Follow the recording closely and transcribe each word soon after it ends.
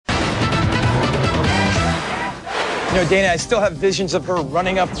You know, Dana, I still have visions of her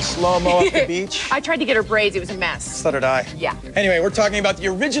running up in slow-mo up the beach. I tried to get her braids. It was a mess. So did I. Yeah. Anyway, we're talking about the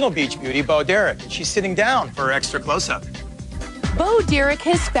original Beach Beauty, Bo Derek. She's sitting down for her extra close-up. Bo Derek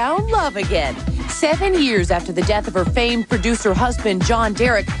has found love again. 7 years after the death of her famed producer husband, John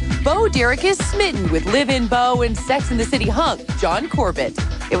Derek, Bo Derek is smitten with Live-In Bo and Sex and the City hunk, John Corbett.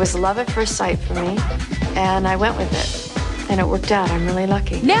 It was love at first sight for me, and I went with it. And it worked out. I'm really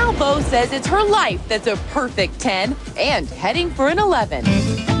lucky. Now Bo says it's her life that's a perfect 10 and heading for an 11.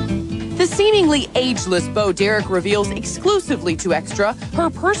 The seemingly ageless Bo Derek reveals exclusively to Extra her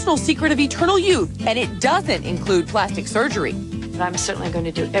personal secret of eternal youth, and it doesn't include plastic surgery. But I'm certainly going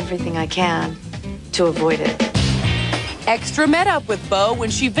to do everything I can to avoid it. Extra met up with Bo when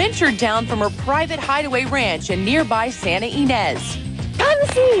she ventured down from her private hideaway ranch in nearby Santa Ynez. Come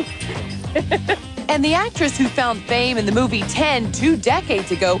see! And the actress who found fame in the movie 10 2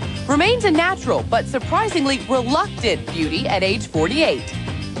 decades ago remains a natural but surprisingly reluctant beauty at age 48.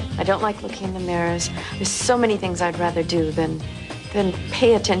 I don't like looking in the mirrors. There's so many things I'd rather do than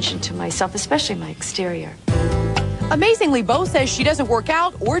pay attention to myself, especially my exterior. Amazingly, Bo says she doesn't work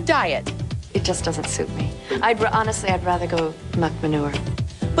out or diet. It just doesn't suit me. Honestly, I'd rather go muck manure.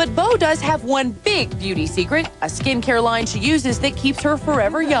 But Bo does have one big beauty secret, a skincare line she uses that keeps her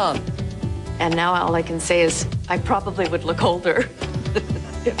forever young. And now all I can say is I probably would look older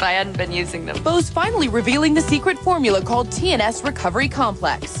if I hadn't been using them. Bo's finally revealing the secret formula called TNS Recovery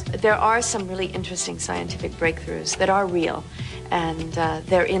Complex. There are some really interesting scientific breakthroughs that are real, and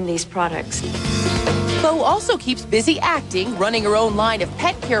they're in these products. Bo also keeps busy acting, running her own line of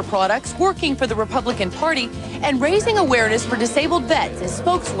pet care products, working for the Republican Party, and raising awareness for disabled vets as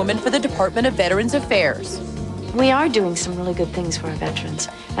spokeswoman for the Department of Veterans Affairs. We are doing some really good things for our veterans,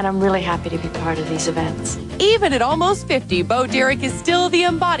 and I'm really happy to be part of these events. Even at almost 50, Bo Derek is still the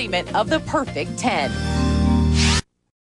embodiment of the perfect 10.